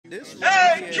This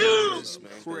right here AyeQ! is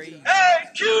crazy.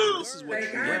 AyeQ! This is what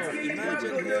Like you I yo. keep up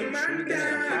Imagine with the him man being in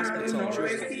a hospital down. trying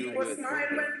Always to deal keep a with, smile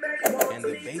when they walk and to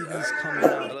the me baby's coming out.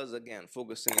 tonight. Fellas, again,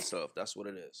 focus on yourself. That's what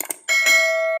it is.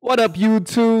 What up,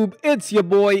 YouTube? It's your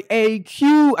boy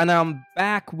AyeQ, and I'm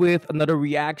back with another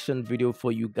reaction video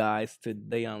for you guys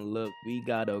today. And look, we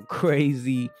got a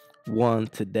crazy one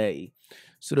today.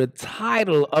 So the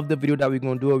title of the video that we're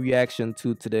going to do a reaction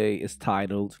to today is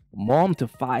titled Mom to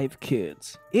 5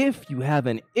 Kids. If you have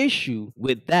an issue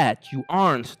with that, you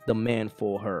aren't the man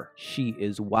for her. She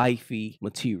is wifey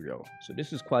material. So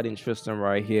this is quite interesting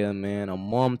right here, man. A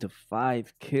mom to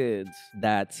 5 kids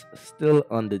that's still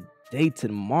on the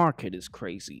dating market is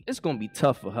crazy. It's gonna be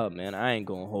tough for her, man. I ain't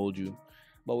gonna hold you.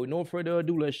 But with no further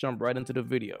ado, let's jump right into the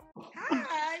video.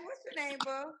 Hi, what's your name,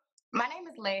 boo? My name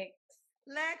is Lex.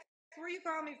 Lex, where you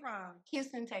calling me from?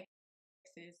 Houston, Texas.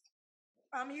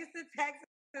 I'm Houston, Texas.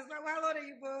 How old are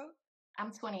you, boo?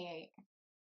 I'm 28.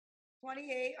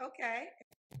 28, okay.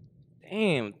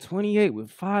 Damn, 28 with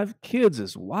 5 kids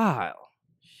is wild.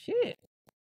 Shit.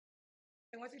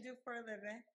 And what you do for a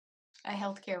living? A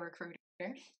healthcare recruiter.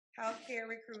 Healthcare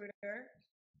recruiter.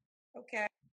 Okay.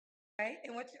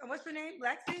 And what's your name?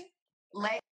 Lexi?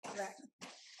 Lex. Lex.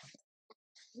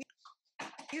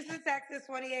 Houston, Texas,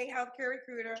 28, healthcare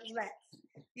recruiter, Lex.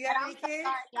 You have any kids?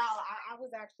 Sorry, y'all. I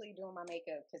was actually doing my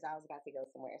makeup because I was about to go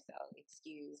somewhere, so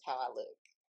excuse how I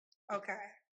look. Okay.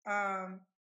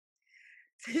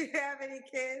 Do you have any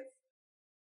kids?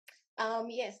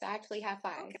 Yes, I actually have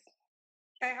 5.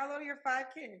 Okay, how old are your 5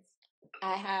 kids?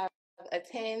 I have a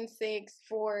 10, 6,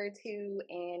 4, 2,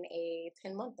 and a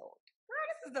 10-month-old. Girl,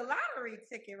 this is the lottery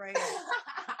ticket right here.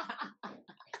 Wait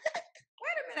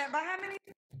a minute, by how many?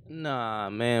 Nah,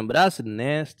 man, but that's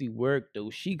nasty work, though.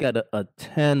 She got a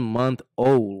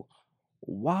 10-month-old.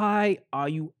 Why are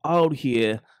you out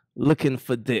here looking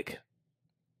for dick?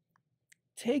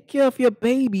 Take care of your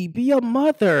baby. Be a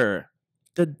mother.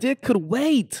 The dick could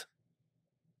wait.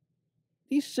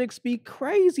 These chicks be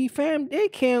crazy, fam. They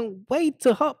can't wait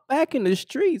to hop back in the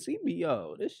streets. He be,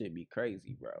 yo, this shit be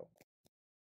crazy, bro.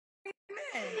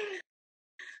 Men.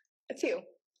 2.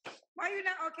 Why you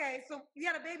not? Okay, so you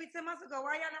had a baby 10 months ago.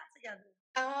 Why y'all not together?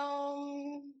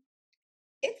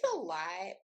 It's a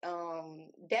lot.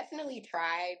 Definitely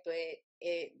tried, but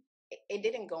it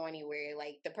didn't go anywhere.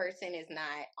 Like, the person is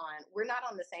not on. We're not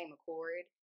on the same accord.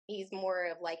 He's more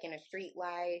of like in a street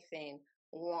life and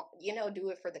do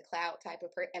it for the clout type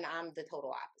of person, and I'm the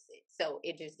total opposite. So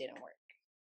it just didn't work.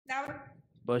 Now,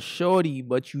 But shorty,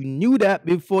 but you knew that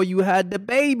before you had the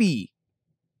baby.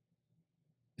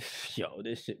 Yo,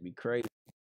 this shit be crazy.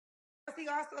 is he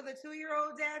also the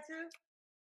 2-year-old dad too?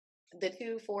 The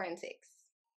 2, 4, and 6.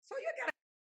 So you got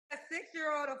a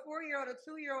 6-year-old, a 4-year-old, a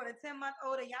 2-year-old, a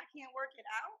 10-month-old, and y'all can't work it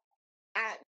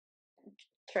out?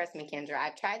 Trust me, Kendra,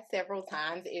 I've tried several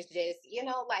times. It's just,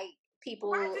 like people.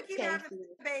 Why did you keep tend having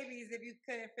babies if you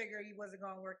couldn't figure you wasn't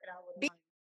going to work it out with them?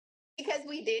 Because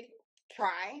we did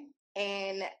try,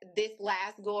 and this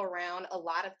last go around, a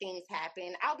lot of things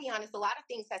happened. I'll be honest, a lot of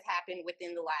things has happened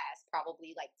within the last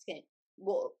probably like 10.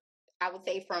 Well, I would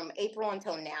say from April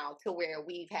until now, to where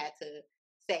we've had to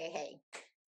say, hey,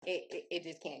 it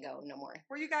just can't go no more.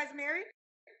 Were you guys married?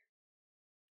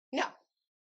 No.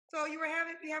 So you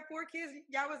have 4 kids.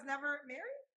 Y'all was never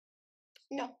married?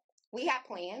 No. We had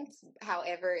plans.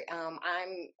 However,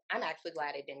 I'm actually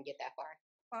glad it didn't get that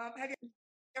far. Have you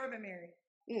ever been married?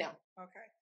 No. Okay.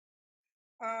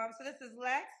 So this is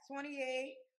Lex,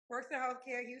 28, works in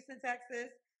healthcare, Houston,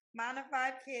 Texas, mom of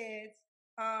 5 kids,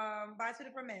 by 2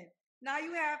 different men. Now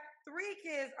you have 3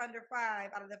 kids under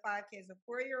 5 out of the 5 kids,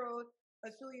 a 4-year-old, a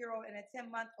 2-year-old, and a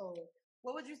 10-month-old.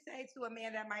 What would you say to a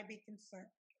man that might be concerned?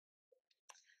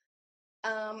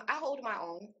 I hold my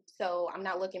own, so I'm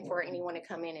not looking for anyone to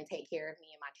come in and take care of me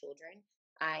and my children.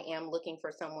 I am looking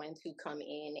for someone to come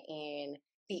in and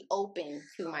be open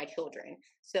to my children.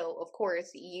 So, of course,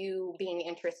 you being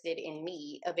interested in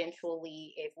me,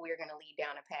 eventually, if we're going to lead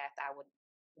down a path, I would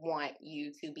want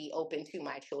you to be open to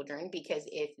my children, because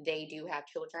if they do have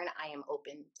children, I am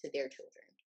open to their children.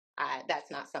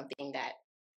 That's not something that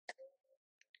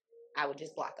I would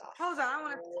just block off. Hold on, I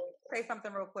want to say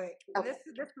something real quick. Okay.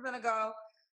 This is gonna go.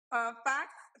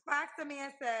 Fox the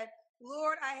man said,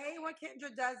 "Lord, I hate when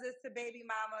Kendra does this to baby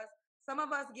mamas. Some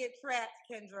of us get trapped,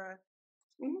 Kendra."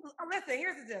 Mm-hmm. Listen,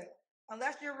 here's the deal.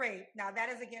 Unless you're raped, now that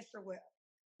is against your will.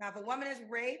 Now, if a woman is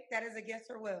raped, that is against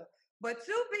her will. But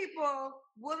 2 people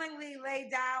willingly lay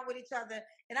down with each other,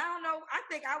 and I don't know. I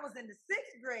think I was in the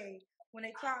 6th grade when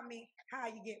they taught me how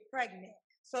you get pregnant.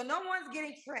 So no one's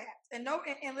getting trapped. And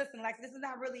listen, like, this is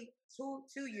not really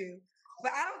to you,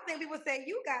 but I don't think people say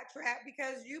you got trapped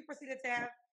because you proceeded to have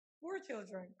 4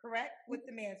 children, correct? With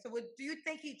the man. So do you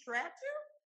think he trapped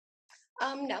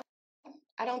you? No,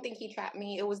 I don't think he trapped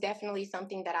me. It was definitely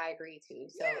something that I agreed to.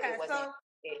 So Yeah. it wasn't.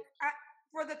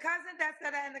 For the cousin that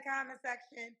said that in the comment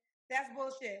section, that's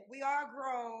bullshit. We all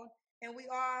grown and we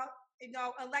all,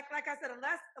 like I said,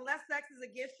 unless sex is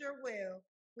against your will,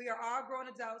 we are all grown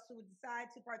adults who decide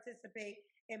to participate.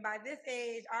 And by this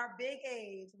age, our big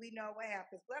age, we know what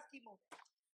happens. Let's keep moving.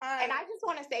 And I just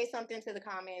want to say something to the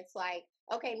comments, like,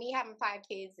 okay, me having 5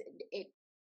 kids, if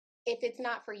it's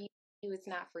not for you, it's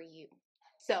not for you.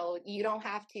 So you don't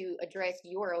have to address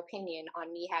your opinion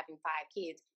on me having 5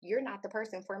 kids. You're not the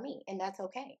person for me, and that's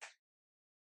okay.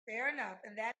 Fair enough,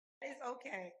 and that is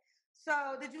okay.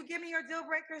 So, did you give me your deal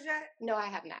breakers yet? No, I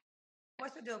have not.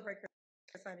 What's your deal breaker,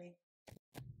 Sonny?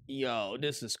 Yo,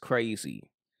 this is crazy.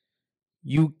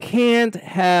 You can't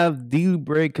have deal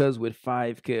breakers with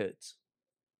 5 kids.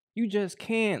 You just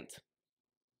can't.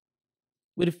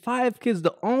 With 5 kids,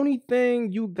 the only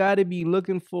thing you gotta be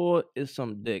looking for is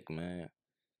some dick, man.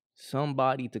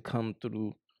 Somebody to come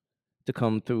through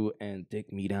and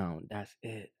dick me down. That's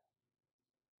it.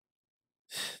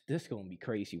 This gonna be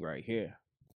crazy right here.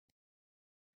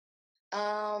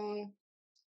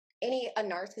 A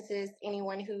narcissist,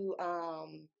 anyone who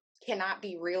cannot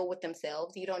be real with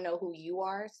themselves. You don't know who you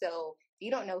are. So if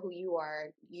you don't know who you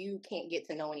are, you can't get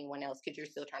to know anyone else because you're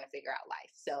still trying to figure out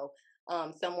life. So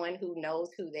someone who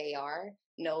knows who they are,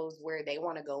 knows where they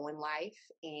want to go in life.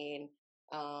 And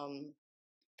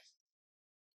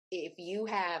if you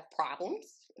have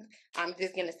problems, I'm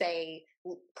just going to say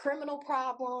criminal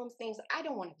problems, things, I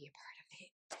don't want to be a part of it.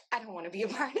 I don't want to be a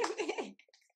part of it.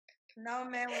 No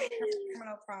man with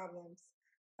criminal problems.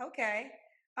 Okay.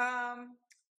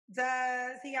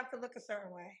 Does he have to look a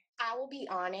certain way? I will be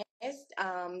honest.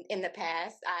 In the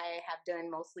past, I have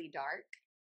done mostly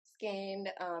dark-skinned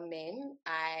men.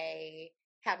 I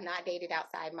have not dated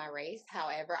outside my race.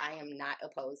 However, I am not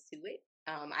opposed to it.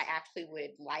 I actually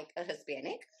would like a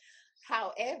Hispanic.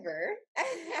 However,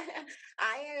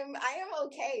 I am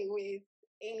okay with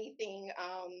anything.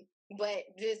 But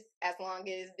just as long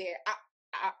as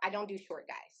I don't do short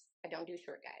guys. I don't do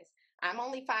short guys. I'm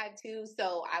only 5'2",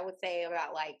 so I would say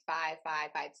about like 5'5",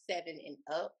 5'7", and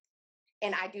up.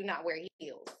 And I do not wear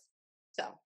heels.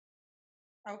 So.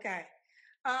 Okay.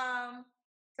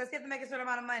 Does he have to make a certain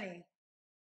amount of money?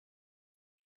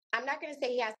 I'm not going to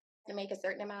say he has to make a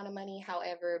certain amount of money.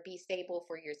 However, be stable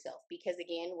for yourself. Because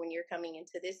again, when you're coming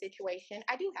into this situation,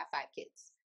 I do have 5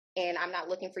 kids. And I'm not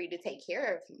looking for you to take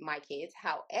care of my kids.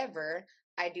 However,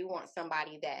 I do want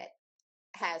somebody that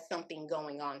has something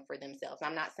going on for themselves.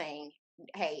 I'm not saying,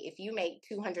 hey, if you make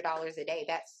 $200 a day,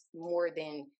 that's more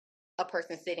than a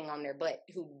person sitting on their butt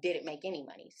who didn't make any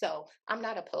money. So I'm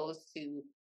not opposed to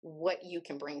what you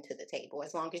can bring to the table,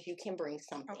 as long as you can bring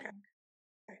something. Okay.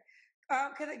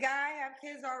 Could a guy have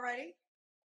kids already?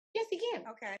 Yes, he can.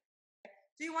 Okay.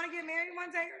 Do you want to get married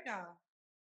one day or no?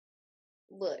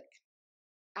 Look,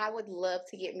 I would love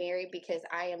to get married because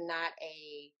I am not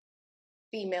a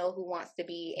female who wants to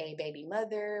be a baby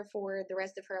mother for the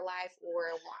rest of her life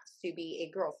or wants to be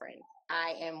a girlfriend.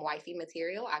 I am wifey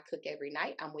material. I cook every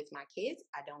night. I'm with my kids.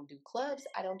 I don't do clubs.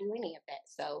 I don't do any of that.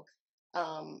 So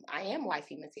I am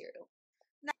wifey material.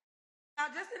 Now,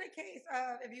 just in the case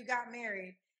of if you got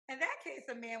married, in that case,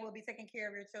 a man will be taking care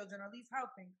of your children, or at least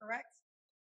helping, correct?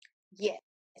 Yes.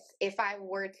 If I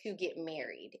were to get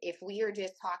married, if we are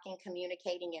just talking,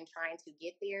 communicating, and trying to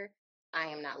get there, I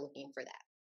am not looking for that.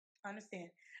 Understand.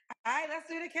 All right, let's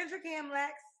do the Kendra Cam,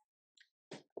 Lex.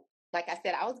 Like I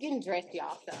said, I was getting dressed,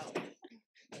 y'all, so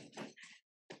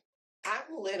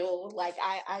I'm little. Like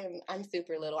I'm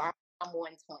super little. I'm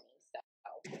 120, so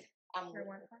I'm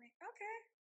 120. Okay.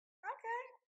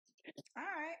 All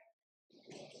right.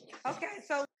 Okay,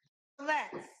 so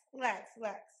Lex. When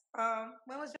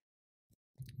was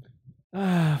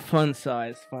Fun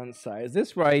size.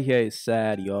 This right here is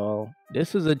sad, y'all.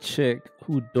 This is a chick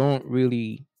who don't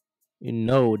really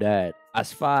know that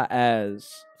as far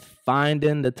as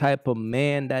finding the type of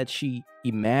man that she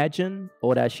imagined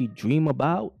or that she dream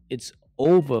about, it's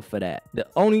over for that. The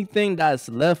only thing that's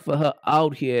left for her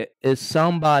out here is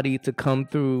somebody to come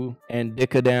through and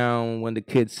dick her down when the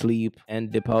kids sleep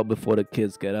and dip out before the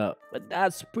kids get up. But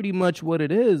that's pretty much what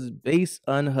it is based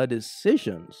on her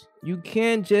decisions. You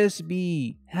can't just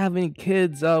be having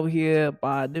kids out here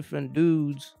by different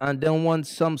dudes and then want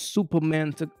some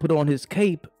Superman to put on his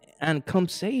cape and come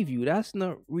save you. That's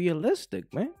not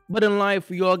realistic, man. But in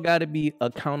life, we all gotta be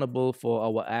accountable for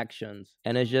our actions.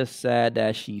 And it's just sad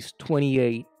that she's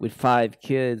 28 with 5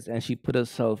 kids and she put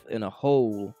herself in a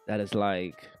hole that is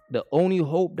like, the only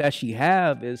hope that she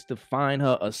have is to find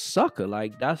her a sucker.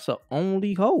 Like, that's her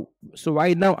only hope. So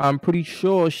right now, I'm pretty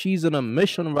sure she's on a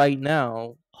mission right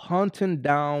now, hunting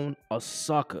down a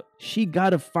sucker. She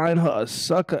gotta find her a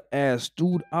sucker ass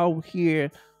dude out here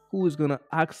who is gonna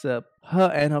accept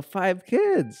her and her 5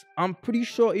 kids. I'm pretty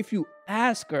sure if you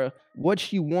ask her what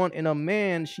she want in a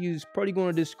man, she's probably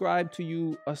gonna describe to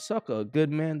you a sucker, a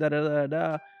good man, da da da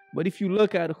da. But if you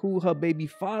look at who her baby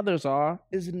fathers are,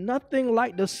 it's nothing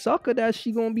like the sucker that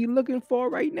she gonna be looking for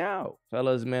right now.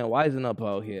 Fellas, man, wisen up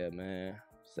out here, man.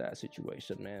 Sad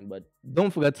situation, man. But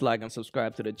don't forget to like and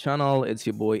subscribe to the channel. It's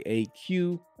your boy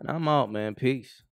AyeQ, and I'm out, man. Peace.